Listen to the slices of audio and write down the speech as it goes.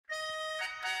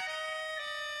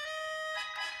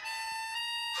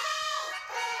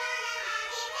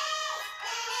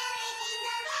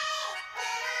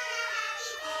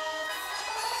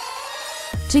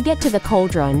To get to the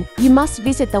cauldron, you must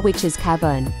visit the witch's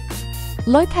cavern.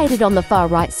 Located on the far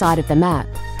right side of the map,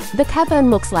 the cavern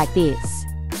looks like this.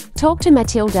 Talk to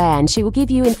Matilda and she will give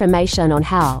you information on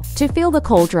how to fill the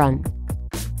cauldron.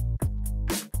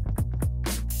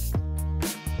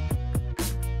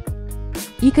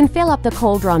 You can fill up the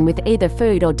cauldron with either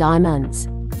food or diamonds.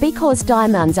 Because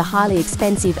diamonds are highly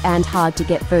expensive and hard to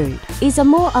get, food is a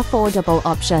more affordable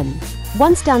option.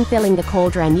 Once done filling the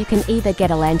cauldron, you can either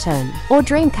get a lantern or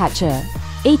dream catcher.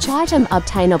 Each item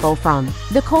obtainable from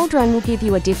the cauldron will give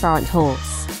you a different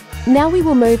horse. Now we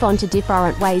will move on to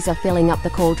different ways of filling up the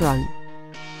cauldron.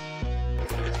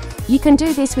 You can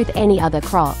do this with any other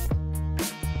crop.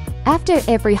 After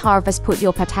every harvest, put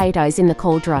your potatoes in the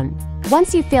cauldron.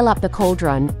 Once you fill up the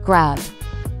cauldron, grab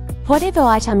whatever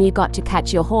item you got to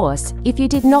catch your horse. If you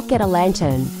did not get a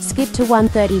lantern, skip to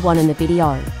 131 in the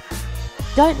video.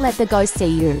 Don't let the ghost see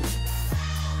you.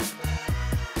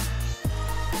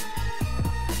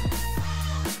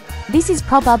 This is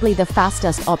probably the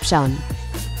fastest option.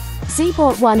 Z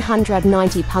bought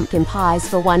 190 pumpkin pies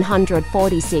for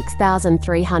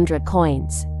 146,300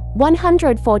 coins.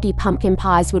 140 pumpkin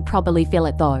pies would probably fill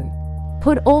it though.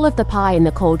 Put all of the pie in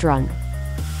the cauldron.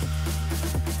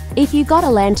 If you got a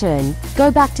lantern,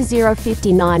 go back to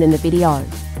 059 in the video.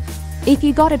 If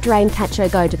you got a dream catcher,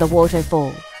 go to the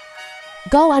waterfall.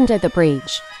 Go under the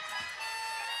bridge.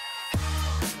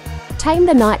 Tame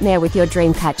the nightmare with your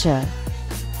dream catcher.